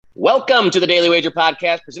Welcome to the Daily Wager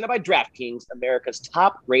Podcast, presented by DraftKings, America's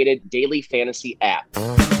top-rated daily fantasy app.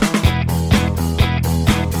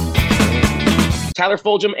 Tyler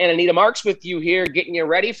Fulgham and Anita Marks with you here, getting you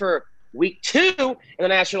ready for Week 2 in the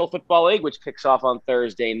National Football League, which kicks off on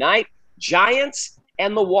Thursday night. Giants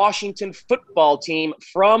and the Washington football team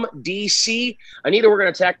from D.C. Anita, we're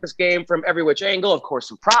going to attack this game from every which angle. Of course,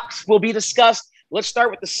 some props will be discussed. Let's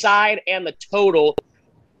start with the side and the total.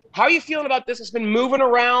 How are you feeling about this? It's been moving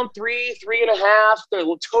around 3.5.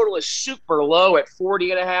 The total is super low at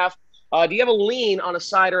 40.5. Do you have a lean on a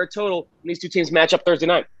side or a total when these two teams match up Thursday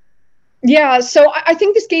night? Yeah, so I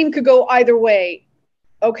think this game could go either way.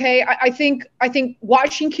 Okay, I think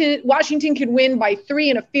Washington could win by 3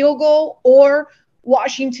 and a field goal, or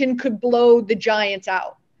Washington could blow the Giants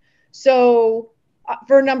out. So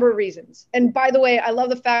for a number of reasons. And by the way, I love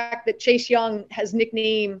the fact that Chase Young has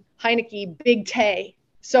nicknamed Heinicke Big Tay.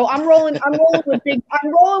 So I'm rolling with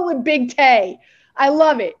Big Tay. I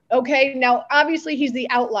love it. Okay. Now, obviously, he's the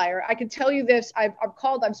outlier. I can tell you this. I've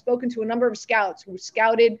spoken to a number of scouts who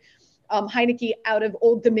scouted Heinicke out of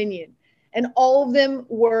Old Dominion, and all of them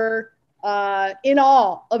were in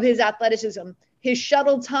awe of his athleticism, his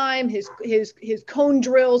shuttle time, his cone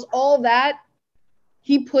drills, all that.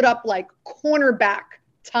 He put up like cornerback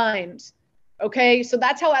times. Okay. So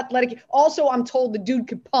that's how athletic. Also, I'm told the dude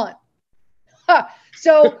could punt.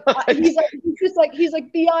 So he's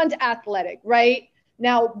beyond athletic, right?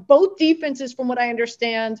 Now, both defenses, from what I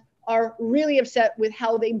understand, are really upset with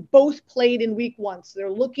how they both played in week 1. So they're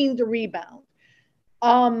looking to rebound.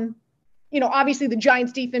 Obviously the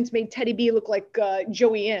Giants defense made Teddy B look like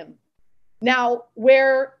Joey M. Now,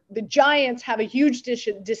 where the Giants have a huge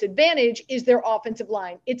disadvantage is their offensive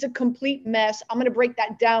line. It's a complete mess. I'm going to break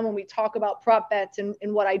that down when we talk about prop bets and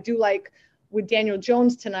what I do like with Daniel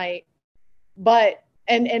Jones tonight. But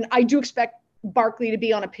and I do expect Barkley to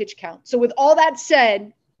be on a pitch count. So with all that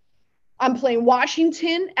said, I'm playing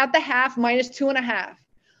Washington at the half -2.5.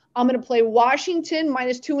 I'm going to play Washington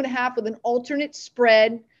 -2.5 with an alternate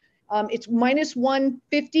spread. It's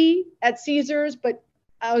 -150 at Caesars, but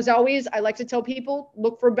as always, I like to tell people,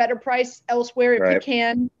 look for a better price elsewhere if you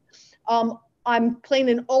can. I'm playing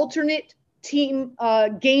an alternate team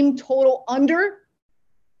game total under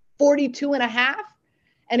 42.5.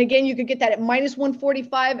 And again, you could get that at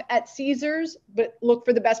 -145 at Caesars, but look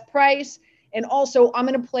for the best price. And also, I'm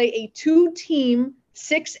going to play a 2-team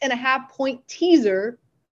 6.5-point teaser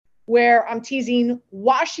where I'm teasing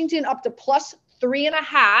Washington up to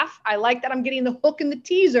 +3.5. I like that I'm getting the hook in the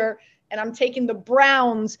teaser, and I'm taking the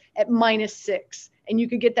Browns at -6. And you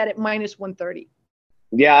could get that at -130.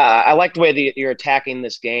 Yeah, I like the way that you're attacking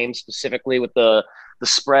this game, specifically with the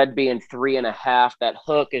spread being 3.5. That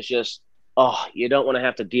hook is just, you don't want to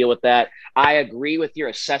have to deal with that. I agree with your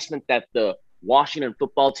assessment that the Washington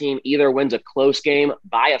football team either wins a close game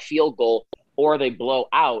by a field goal or they blow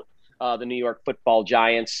out the New York football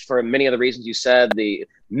Giants for many of the reasons you said. The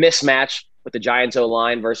mismatch with the Giants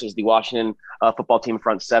O-line versus the Washington football team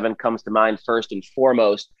front seven comes to mind first and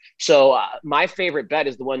foremost. So my favorite bet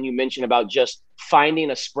is the one you mentioned about just finding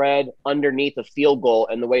a spread underneath a field goal,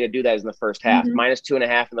 and the way to do that is in the first half,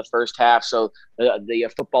 -2.5 in the first half. So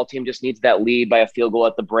the football team just needs that lead by a field goal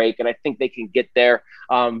at the break, and I think they can get there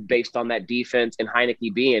based on that defense and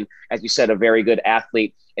Heinicke being, as you said, a very good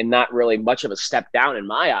athlete and not really much of a step down in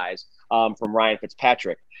my eyes from Ryan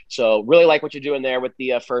Fitzpatrick. So really like what you're doing there with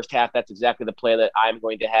the first half. That's exactly the play that I'm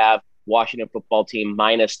going to have. Washington football team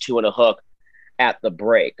 -2 and a hook at the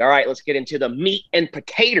break. All right, let's get into the meat and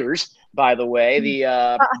potatoes, by the way,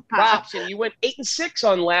 the props. And you went 8-6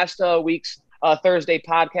 on last week's Thursday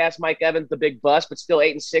podcast. Mike Evans, the big bust, but still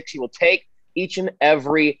 8-6. You will take each and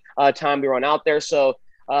every time we run out there. So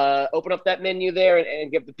open up that menu there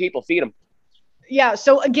and give the people, feed them. Yeah,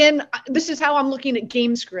 so again, this is how I'm looking at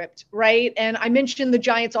game script, right? And I mentioned the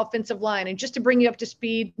Giants offensive line. And just to bring you up to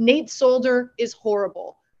speed, Nate Solder is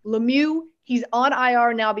horrible. Lemieux, he's on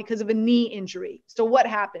IR now because of a knee injury. So what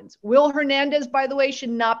happens? Will Hernandez, by the way, should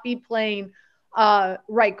not be playing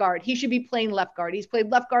right guard. He should be playing left guard. He's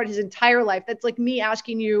played left guard his entire life. That's like me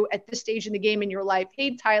asking you at this stage in the game in your life,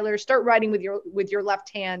 hey, Tyler, start writing with your left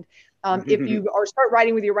hand. Or start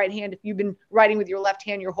writing with your right hand if you've been writing with your left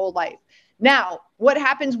hand your whole life. Now, what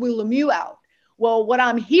happens with Lemieux out? Well, what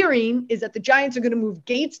I'm hearing is that the Giants are going to move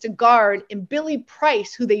Gates to guard, and Billy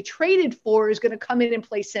Price, who they traded for, is going to come in and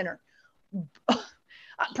play center.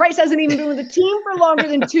 Price hasn't even been with the team for longer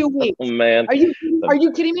than 2 weeks. Oh, man. Are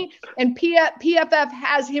you kidding me? And PFF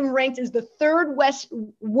has him ranked as the third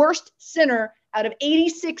worst center out of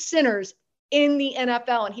 86 centers in the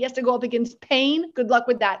NFL, and he has to go up against Payne. Good luck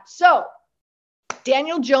with that. So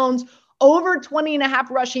Daniel Jones over 20 and a half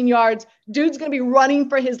rushing yards. Dude's going to be running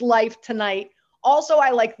for his life tonight. Also,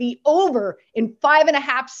 I like the over in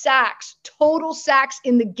 5.5 sacks, total sacks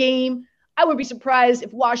in the game. I would be surprised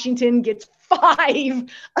if Washington gets 5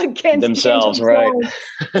 against themselves, right?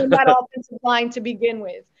 in that offensive line to begin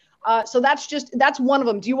with. So that's one of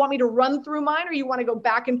them. Do you want me to run through mine, or you want to go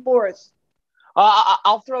back and forth?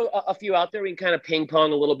 I'll throw a few out there. We can kind of ping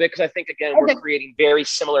pong a little bit, because I think, again, we're creating very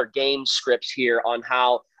similar game scripts here on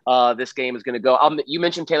how this game is going to go. You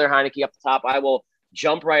mentioned Taylor Heinicke up the top. I will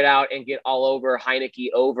jump right out and get all over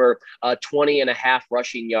Heinicke over 20 and a half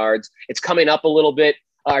rushing yards. It's coming up a little bit.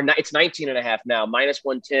 It's 19 and a half now, minus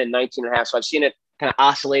 110, 19 and a half. So I've seen it kind of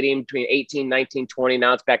oscillating between 18, 19, 20.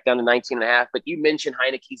 Now it's back down to 19 and a half. But you mentioned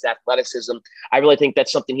Heinicke's athleticism. I really think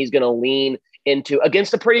that's something he's going to lean into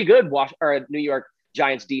against a pretty good New York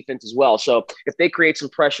Giants defense as well. So if they create some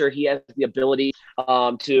pressure, he has the ability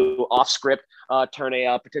to off script turn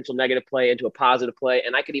a potential negative play into a positive play.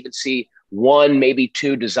 And I could even see 1, maybe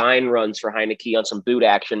 2 design runs for Heinicke on some boot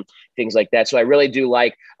action, things like that. So I really do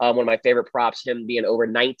like one of my favorite props, him being over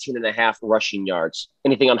 19 and a half rushing yards.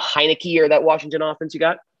 Anything on Heinicke or that Washington offense you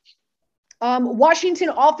got? Washington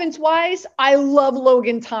offense-wise, I love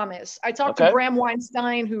Logan Thomas. I talked to Bram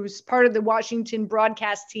Weinstein, who's part of the Washington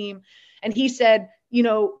broadcast team, and he said,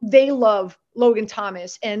 they love Logan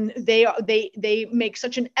Thomas, and they make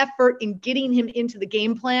such an effort in getting him into the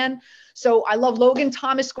game plan. So I love Logan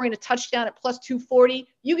Thomas scoring a touchdown at plus 240.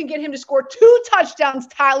 You can get him to score 2 touchdowns,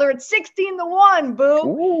 Tyler, at 16-1. Boom.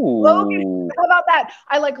 Ooh. Logan, how about that?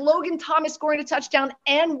 I like Logan Thomas scoring a touchdown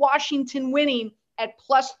and Washington winning at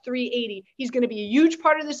plus 380. He's going to be a huge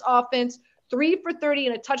part of this offense. 3 for 30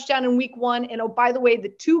 and a touchdown in week 1. And oh, by the way, the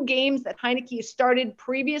 2 games that Heinicke has started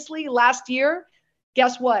previously last year,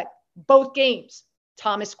 guess what? Both games,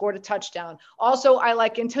 Thomas scored a touchdown. Also, I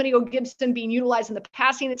like Antonio Gibson being utilized in the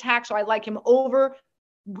passing attack, so I like him over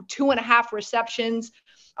 2.5 receptions.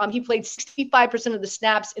 He played 65% of the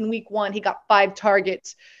snaps in week 1. He got 5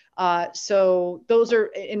 targets. So those are,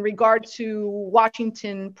 in regard to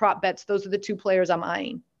Washington prop bets, those are the 2 players I'm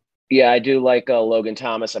eyeing. Yeah, I do like Logan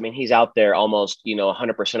Thomas. I mean, he's out there almost,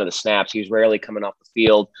 100% of the snaps. He's rarely coming off the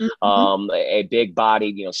field. A big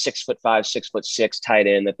bodied, 6'5", 6'6" tight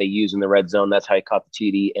end that they use in the red zone. That's how he caught the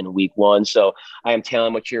TD in week 1. So I am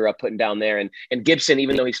telling what you're putting down there. And Gibson,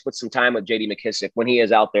 even though he split some time with J.D. McKissic, when he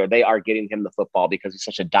is out there, they are getting him the football because he's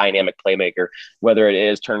such a dynamic playmaker, whether it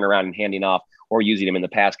is turning around and handing off or using him in the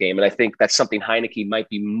pass game. And I think that's something Heinicke might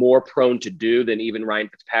be more prone to do than even Ryan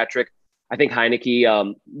Fitzpatrick. I think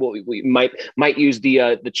Heinicke we might use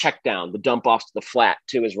the check down, the dump offs to the flat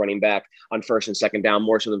to his running back on 1st and 2nd down,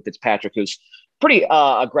 more so than Fitzpatrick, who's pretty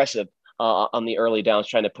aggressive on the early downs,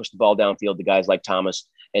 trying to push the ball downfield to guys like Thomas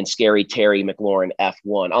and Scary Terry McLaurin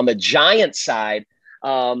F1. On the Giants side,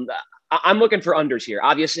 I'm looking for unders here.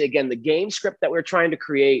 Obviously, again, the game script that we're trying to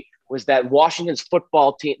create was that the Washington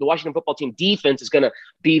football team defense is going to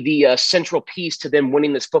be the central piece to them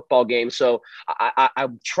winning this football game. So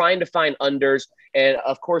I'm trying to find unders. And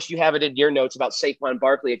of course, you have it in your notes about Saquon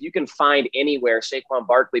Barkley. If you can find anywhere Saquon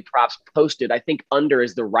Barkley props posted, I think under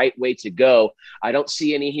is the right way to go. I don't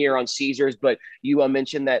see any here on Caesars, but you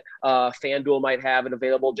mentioned that FanDuel might have it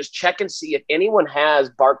available. Just check and see if anyone has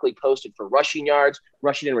Barkley posted for rushing yards,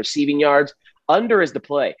 rushing and receiving yards. Under is the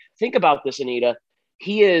play. Think about this, Anita.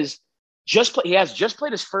 He has just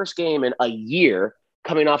played his first game in a year,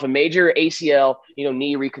 coming off a major ACL,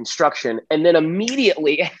 knee reconstruction, and then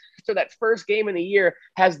immediately after that first game in the year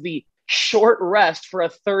has the short rest for a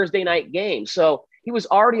Thursday night game. So he was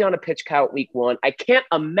already on a pitch count week 1. I can't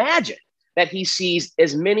imagine that he sees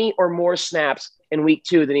as many or more snaps in week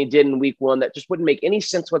 2 than he did in week 1. That just wouldn't make any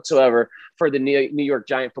sense whatsoever for the New York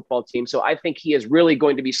Giant football team. So I think he is really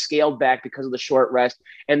going to be scaled back because of the short rest.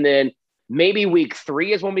 And then maybe week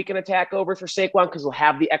 3 is when we can attack over for Saquon because we'll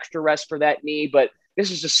have the extra rest for that knee. But this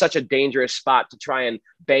is just such a dangerous spot to try and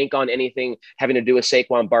bank on anything having to do with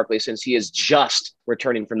Saquon Barkley since he is just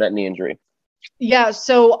returning from that knee injury. Yeah,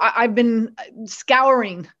 so I've been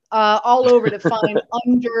scouring all over to find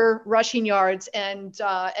under rushing yards, and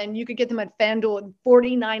you could get them at FanDuel at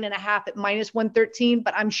 49.5 at minus 113.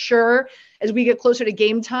 But I'm sure as we get closer to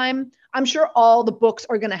game time, I'm sure all the books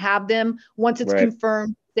are going to have them once it's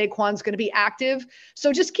confirmed Saquon's going to be active.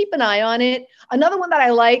 So just keep an eye on it. Another one that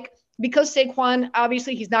I like, because Saquon,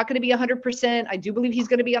 obviously he's not going to be 100%. I do believe he's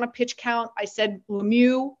going to be on a pitch count. I said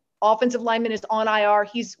Lemieux, offensive lineman, is on IR.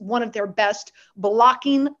 He's one of their best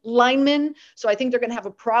blocking linemen. So I think they're going to have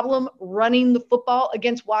a problem running the football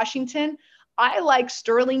against Washington. I like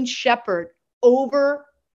Sterling Shepard over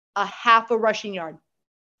a half a rushing yard.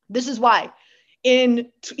 This is why. In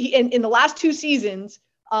the last 2 seasons,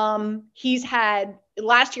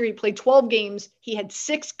 Last year he played 12 games. He had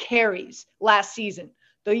 6 carries last season.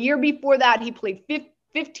 The year before that, he played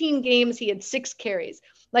 15 games. He had 6 carries.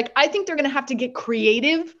 Like, I think they're going to have to get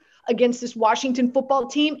creative against this Washington football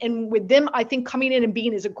team. And with them, I think coming in and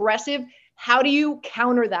being as aggressive, how do you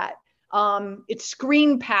counter that? It's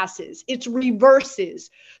screen passes, it's reverses.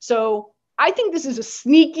 So I think this is a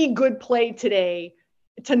sneaky good play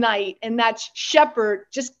tonight. And that's Shepard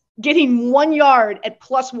just getting 1 yard at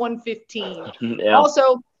plus 115. Yeah.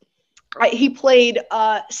 Also, he played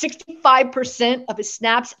 65% of his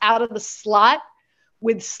snaps out of the slot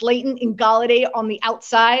with Slayton and Golladay on the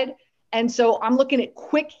outside. And so I'm looking at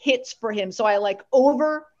quick hits for him. So I like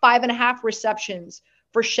over 5.5 receptions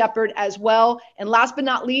for Shepard as well. And last but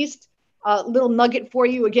not least, a little nugget for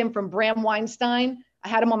you again from Bram Weinstein. I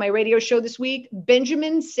had him on my radio show this week.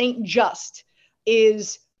 Benjamin St. Just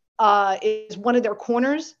is one of their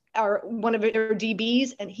corners, or one of their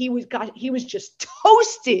DBs, and he was just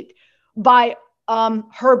toasted by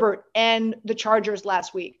Herbert and the Chargers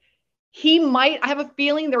last week. I have a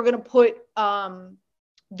feeling they're going to put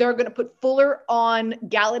Fuller on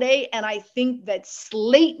Golladay, and I think that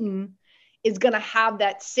Slayton is going to have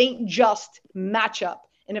that St. Just matchup.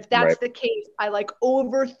 And if that's the case, I like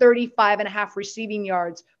over 35.5 receiving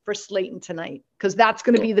yards for Slayton tonight, because that's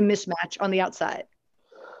going to be the mismatch on the outside.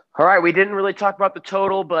 All right, we didn't really talk about the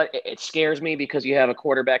total, but it scares me because you have a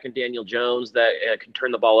quarterback in Daniel Jones that can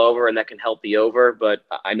turn the ball over and that can help the over. But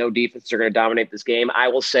I know defenses are going to dominate this game. I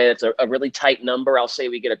will say it's a really tight number. I'll say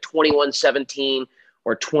we get a 21-17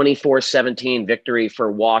 or 24-17 victory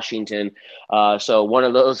for Washington. So one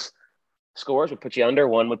of those scores would put you under,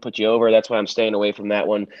 one would put you over. That's why I'm staying away from that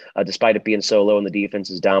one, despite it being so low and the defense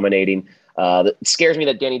is dominating. It scares me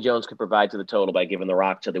that Danny Jones could provide to the total by giving the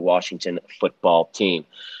rock to the Washington football team.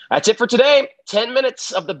 That's it for today. 10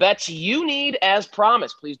 minutes of the bets you need as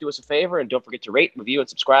promised. Please do us a favor and don't forget to rate, review, and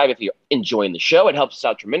subscribe if you're enjoying the show. It helps us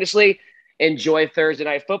out tremendously. Enjoy Thursday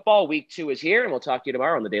Night Football. Week 2 is here, and we'll talk to you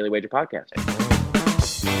tomorrow on the Daily Wager Podcast.